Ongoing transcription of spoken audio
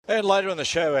And later in the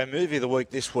show, our movie of the week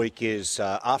this week is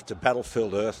after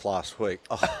Battlefield Earth last week.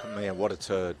 Oh, man, what a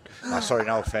turd. Sorry,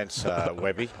 no offence,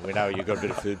 Webby. We know you got a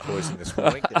bit of food poisoning this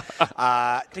morning.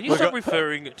 Can you stop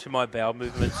referring to my bowel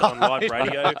movements on live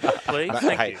radio, please?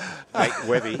 Thank you. Mate,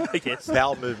 Webby, Yes.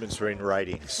 bowel movements are in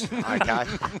ratings, okay?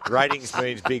 Ratings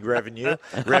means big revenue.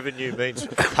 Revenue means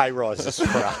pay rises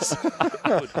for us.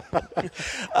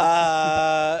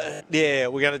 Yeah,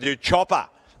 we're going to do Chopper,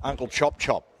 Uncle Chop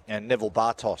Chop, and Neville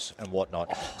Bartos and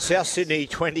whatnot. South Sydney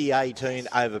 2018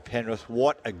 over Penrith.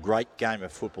 What a great game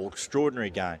of football. Extraordinary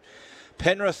game.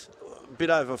 Penrith, a bit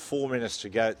over 4 minutes to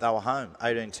go. They were home,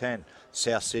 18-10.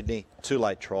 South Sydney, 2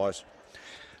 late tries.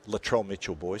 Latrell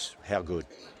Mitchell, boys. How good.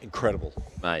 Incredible.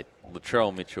 Mate,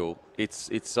 Latrell Mitchell, it's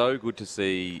so good to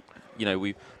see. You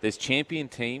know, there's champion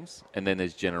teams and then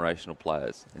there's generational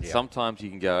players. And sometimes you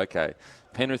can go, okay,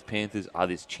 Penrith Panthers are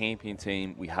this champion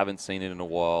team. We haven't seen it in a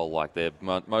while. Like, they're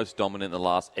most dominant in the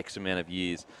last X amount of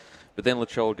years. But then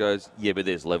Latrell goes, yeah, but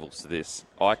there's levels to this.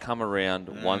 I come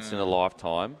around once in a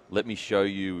lifetime. Let me show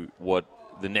you what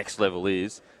the next level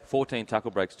is. 14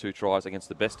 tackle breaks, 2 tries against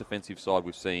the best defensive side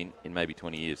we've seen in maybe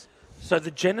 20 years. So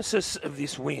the genesis of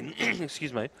this win,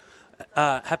 excuse me,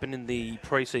 happened in the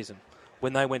pre-season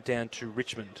when they went down to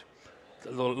Richmond.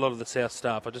 A lot of the South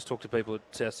staff. I just talked to people at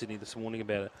South Sydney this morning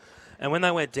about it. And when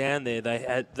they went down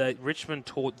there, Richmond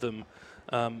taught them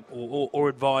or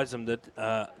advised them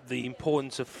that the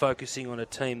importance of focusing on a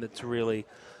team that's really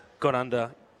got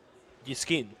under your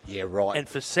skin. Yeah, right. And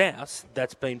for South,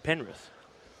 that's been Penrith,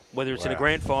 whether it's in a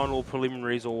grand final or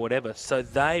preliminaries or whatever. So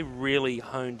they really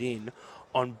honed in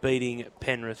on beating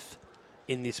Penrith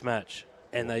in this match.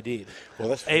 And they did. Well,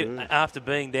 that's true. After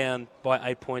being down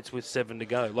by 8 points with 7 to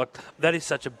go. Like, that is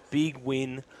such a big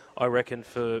win, I reckon,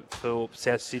 for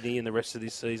South Sydney in the rest of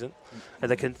this season.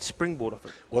 And they can springboard off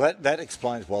it. Well, that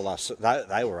explains why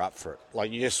they were up for it.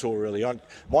 Like you just saw early on.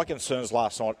 My concerns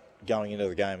last night going into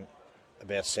the game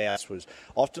about South was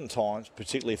oftentimes,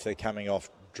 particularly if they're coming off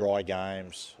dry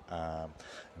games,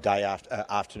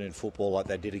 afternoon football like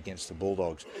they did against the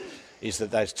Bulldogs, is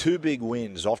that those 2 big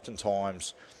wins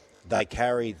oftentimes they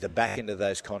carry the back end of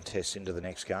those contests into the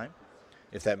next game,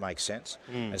 if that makes sense.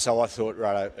 And so I thought,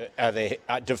 right,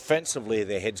 defensively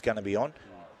their head's going to be on,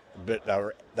 but they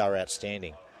were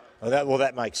outstanding. Well,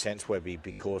 that makes sense, Webby,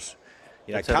 because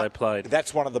that's how they played.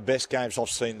 That's one of the best games I've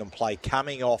seen them play,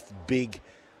 coming off big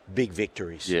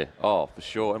victories. Yeah, for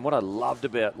sure. And what I loved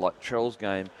about Trell's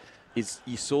game is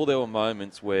you saw there were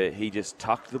moments where he just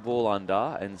tucked the ball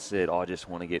under and said, I just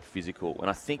want to get physical. And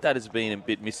I think that has been a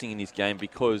bit missing in his game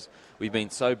because we've been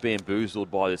so bamboozled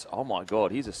by this, oh my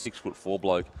God, he's a 6'4"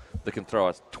 bloke that can throw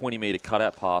a 20-metre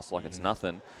cutout pass like it's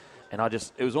nothing. And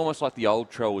it was almost like the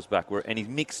old Trell was back, and he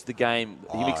mixed the game.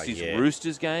 He mixed his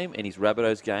Roosters game and his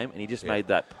Rabbitohs game, and he just made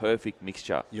that perfect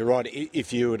mixture. You're right.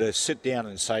 If you were to sit down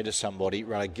and say to somebody,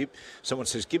 someone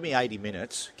says, give me 80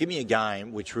 minutes, give me a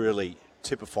game which really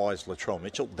typifies Latrell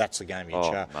Mitchell, that's the game you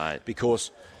chose. Mate.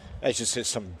 Because, as you said,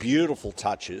 some beautiful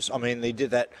touches. I mean, they did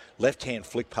that left-hand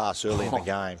flick pass early in the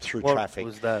game through traffic.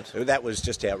 What was that? That was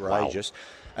just outrageous. Wow.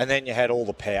 And then you had all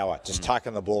the power, just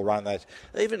tucking the ball, running that.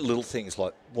 Even little things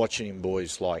like watching him,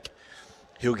 boys, like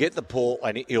he'll get the ball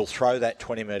and he'll throw that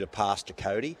 20-metre pass to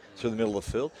Cody through the middle of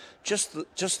the field. Just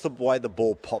the way the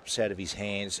ball pops out of his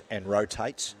hands and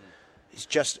rotates. It's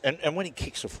just, and when he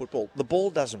kicks a football, the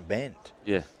ball doesn't bend.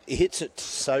 Yeah. He hits it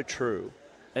so true.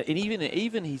 And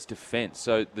even his defence.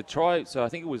 So the try, I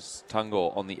think it was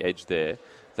Tungor on the edge there.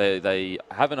 They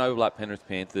have an overlap Penrith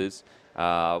Panthers.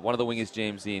 One of the wingers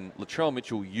jams in. Latrell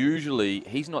Mitchell, usually,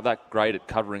 he's not that great at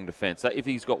covering defence. If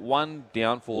he's got one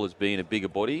downfall as being a bigger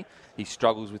body, he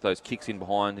struggles with those kicks in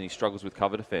behind and he struggles with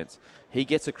cover defence. He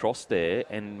gets across there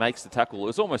and makes the tackle.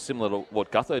 It's almost similar to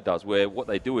what Gutho does, where what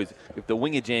they do is if the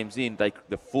winger jams in,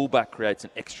 the fullback creates an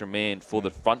extra man for the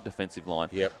front defensive line.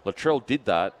 Yep. Latrell did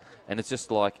that, and it's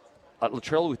just like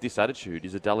Latrell with this attitude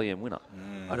is a Dally M winner.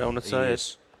 I don't want to say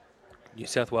it. New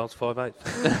South Wales 5'8".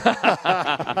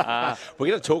 We're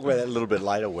going to talk about that a little bit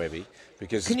later, Webby.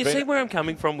 Because can you see where I'm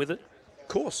coming from with it? Of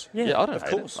course. Yeah, I don't. Of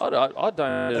course, I don't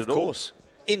of course.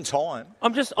 In time. I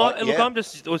was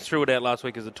threw it out last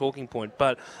week as a talking point,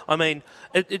 but I mean,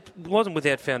 it wasn't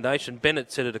without foundation.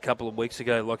 Bennett said it a couple of weeks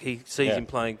ago. Like he sees him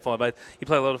playing 5'8". He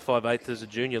played a lot of 5'8" as a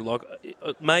junior. Like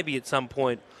maybe at some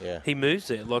point he moves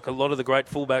there, like a lot of the great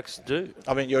fullbacks do.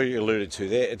 I mean, you alluded to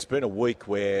there. It's been a week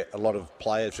where a lot of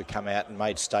players have come out and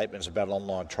made statements about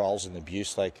online trials and the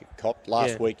abuse they copped.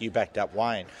 Last week, you backed up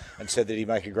Wayne and said that he'd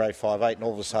make a great 5'8", and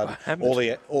all of a sudden,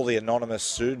 all the anonymous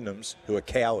pseudonyms who are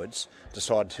cowards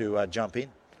decide to jump in.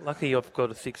 Lucky I've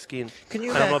got a thick skin. Can you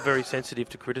and I'm imagine- not very sensitive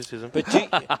to criticism. But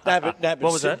but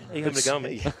What was that? Are you having a go at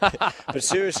me? But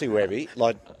seriously, Webby,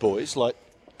 like boys, like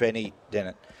Benny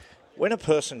Dennett, when a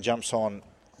person jumps on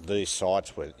these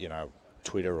sites with,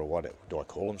 Twitter or what do I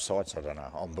call them sites? I don't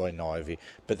know. I'm being naive here,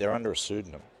 but they're under a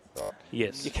pseudonym. Right?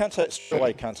 Yes. You can't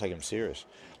take them serious.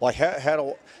 Like how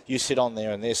do you sit on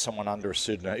there and there's someone under a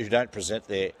pseudonym who don't present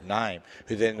their name,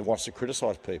 who then wants to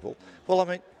criticise people? Well, I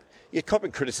mean, you're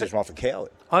copying criticism off a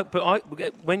coward.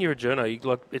 When you're a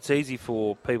journo, it's easy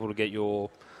for people to get your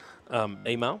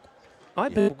email. I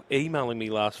had people emailing me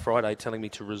last Friday telling me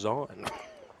to resign.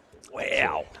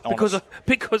 Wow.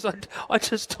 Because I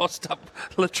just tossed up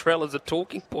Latrell as a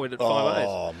talking point at 5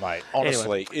 Oh, mate,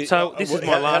 honestly. Anyway, so this is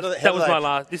my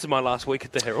last. This is my last week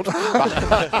at the Herald.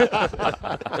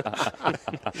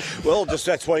 Well,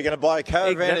 that's why you're going to buy a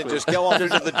caravan and just go off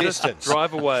into the distance.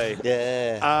 Drive away.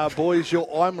 Yeah. Boys, your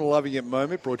I'm Loving It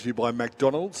moment brought to you by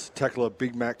McDonald's. Tackle a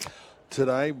Big Mac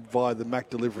today via the Mac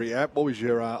Delivery app. What was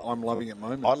your I'm Loving It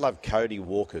moment? I love Cody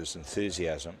Walker's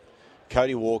enthusiasm.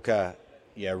 Cody Walker,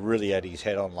 really had his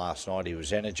head on last night. He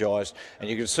was energised. And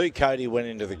you can see Cody went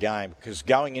into the game because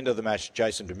going into the match,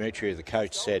 Jason Demetriou, the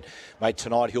coach, said, mate,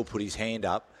 tonight he'll put his hand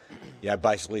up,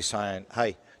 basically saying,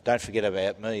 hey, don't forget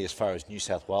about me as far as New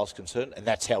South Wales is concerned. And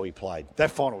that's how he played. That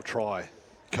final try,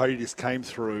 Cody just came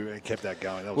through and kept that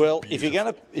going. That was Well,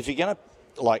 beautiful. if you're going to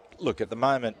look at the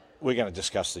moment, we're going to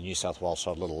discuss the New South Wales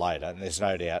side a little later, and there's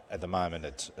no doubt at the moment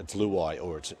it's Luai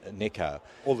or it's Nico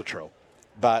or the Trell.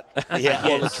 But or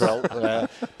Latrell.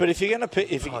 But if you're going to pick,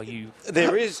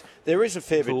 there is a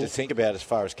fair bit to think about as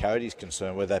far as Cody's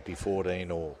concerned, whether that be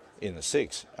 14 or in the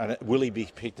 6. And will he be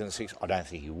picked in the 6? I don't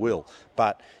think he will.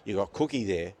 But you got Cookie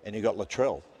there, and you got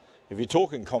Latrell. If you're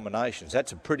talking combinations,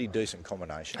 that's a pretty decent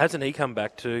combination. Hasn't he come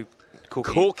back to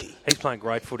Cookie? Cookie. He's playing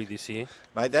great footy this year.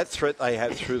 Mate, that threat they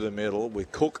have through the middle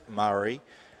with Cook, Murray,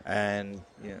 and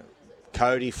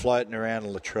Cody floating around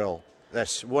and Latrell.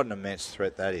 What an immense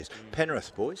threat that is.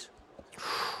 Penrith, boys. They're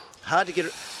hard to get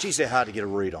a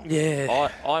read on. Yeah.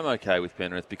 I'm okay with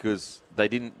Penrith because they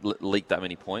didn't leak that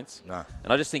many points. No.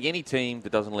 And I just think any team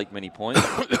that doesn't leak many points,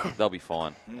 they'll be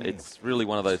fine. It's really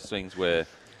one of those things where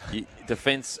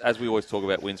defence, as we always talk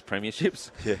about, wins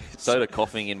premierships. Yeah. So do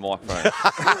coughing in microphones.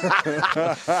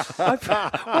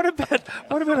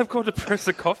 What about I've got to press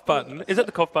the cough button? Is that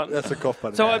the cough button? That's the cough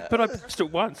button. So I pressed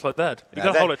it once like that. You've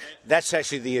got to hold it. That's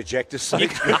actually the ejector seat.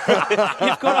 You've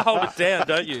got to hold it down,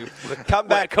 don't you? Come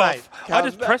back, cough. mate. I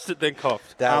just pressed it, then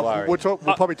coughed. Don't worry. We'll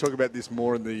probably talk about this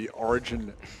more in the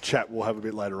Origin chat we'll have a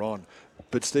bit later on.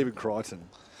 But Stephen Crichton,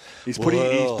 he's put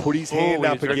his hand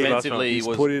up again. Defensively, He's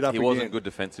put it up he wasn't again. good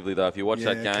defensively, though. If you watch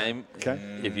that game,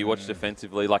 if you watch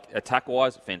defensively, like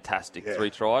attack-wise, fantastic, 3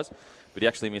 tries. But he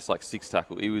actually missed like 6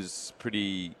 tackles. He was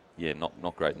pretty,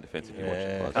 not great in defence if you watch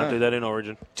it. Don't do that in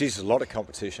Origin. Geez, there's a lot of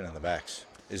competition in the backs,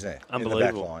 isn't there? Unbelievable.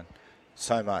 In the back line.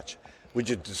 So much. Would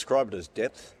you describe it as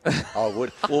depth? I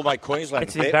would. All my Queensland.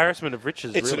 It's an embarrassment of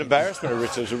riches, It's really. an embarrassment of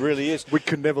riches. It really is. We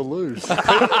could never lose.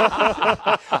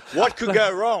 What could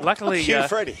go wrong? Luckily, Cue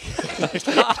Freddie.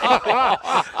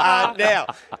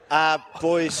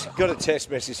 Boys, got a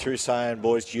text message through saying,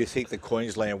 boys, do you think that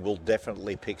Queensland will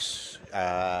definitely pick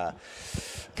Kalen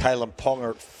Ponga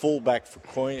at fullback for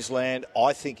Queensland?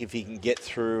 I think if he can get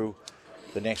through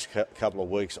the next couple of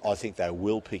weeks, I think they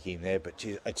will pick him there. But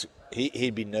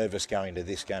he'd be nervous going into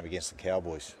this game against the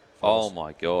Cowboys. Oh,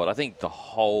 my God. I think the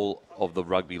whole of the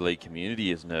rugby league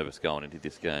community is nervous going into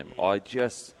this game.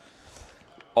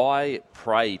 I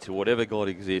pray to whatever God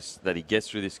exists that he gets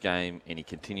through this game and he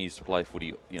continues to play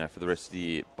footy, for the rest of the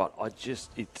year. But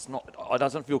I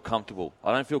doesn't feel comfortable.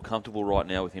 I don't feel comfortable right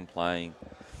now with him playing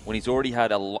when he's already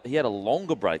had a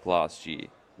longer break last year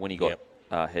when he got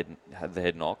had the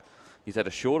head knock. He's had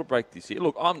a shorter break this year.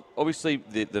 Look, I'm obviously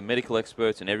the medical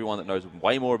experts and everyone that knows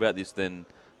way more about this than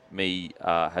me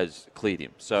has cleared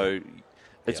him. So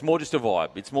it's more just a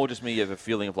vibe. It's more just me of a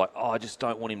feeling of like, I just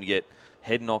don't want him to get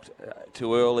head knocked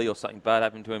too early or something bad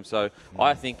happen to him. So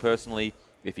I think personally,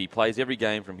 if he plays every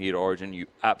game from here to Origin, you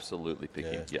absolutely pick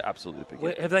him. You absolutely pick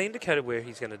him. Have they indicated where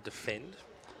he's going to defend?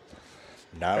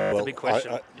 No, That's a big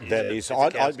question.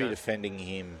 I'd be defending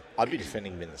him. I'd be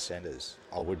defending him in the centres.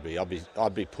 I would be.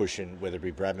 I'd be pushing whether it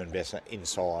be Bradman Besser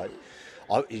inside.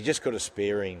 You just got a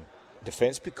sparing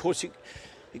defence because you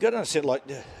got to understand, like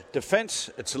defence.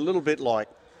 It's a little bit like,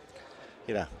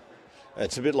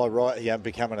 it's a bit like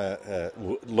becoming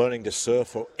learning to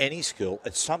surf or any skill.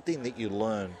 It's something that you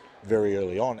learn very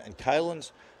early on. And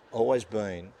Kalen's always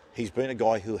been. He's been a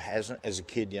guy who hasn't, as a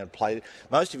kid, played.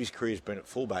 Most of his career has been at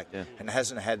fullback and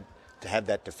hasn't had to have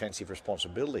that defensive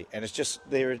responsibility. And it's just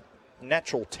there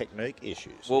natural technique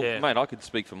issues. Well, Yeah. mate, I could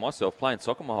speak for myself. Playing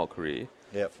soccer my whole career,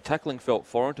 Yep. tackling felt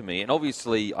foreign to me. And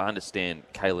obviously, I understand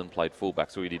Kalen played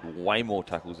fullback, so he did way more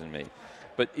tackles than me.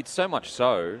 But it's so much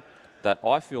so that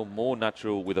I feel more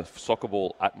natural with a soccer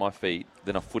ball at my feet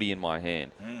than a footy in my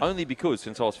hand. Only because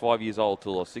since I was 5 years old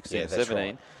till I was 16 Yeah, or that's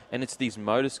 17, right. and it's these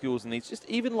motor skills and these just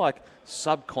even like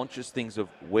subconscious things of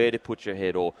where to put your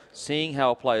head or seeing how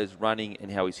a player's running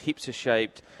and how his hips are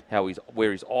shaped,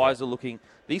 where his eyes are looking.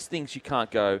 These things you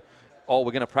can't go, oh,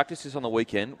 we're going to practice this on the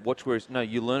weekend. Watch where it's... No,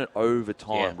 you learn it over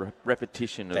time, Yeah.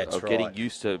 repetition That's of getting right.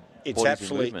 used to It's bodies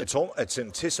absolutely, and movement. it's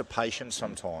anticipation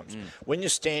sometimes. When you're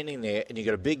standing there and you've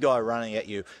got a big guy running at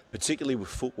you, particularly with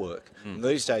footwork, and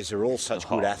these days they're all such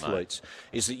good mate. athletes,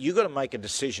 is that you've got to make a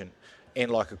decision in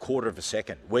like a quarter of a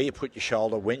second, where you put your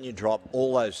shoulder, when you drop,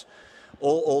 all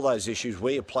those issues,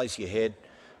 where you place your head.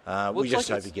 We it's just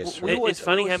like hope he it's- gets we through. always- It's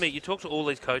funny, always- Hammy, you talk to all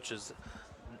these coaches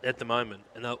at the moment,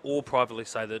 and they'll all privately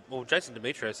say that, well, Jason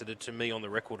Demetriou said it to me on the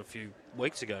record a few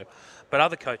weeks ago, but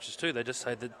other coaches too, they just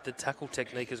say that the tackle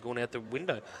technique has gone out the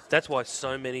window. That's why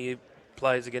so many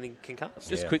players are getting concussed.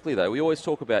 Just Yeah. quickly, though, we always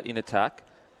talk about in attack,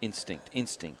 instinct.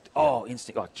 Oh,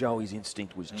 instinct. Oh, Joey's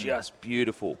instinct was just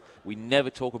beautiful. We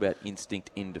never talk about instinct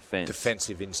in defence.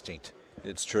 Defensive instinct.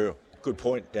 It's true. Good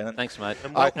point, Denon. Thanks, mate.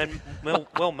 And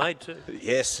well made too.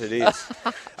 Yes, it is.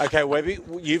 Okay, Webby,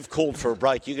 you've called for a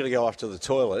break. You're going to go off to the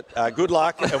toilet. Good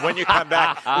luck. And when you come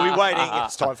back, we'll be waiting.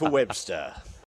 It's time for Webster.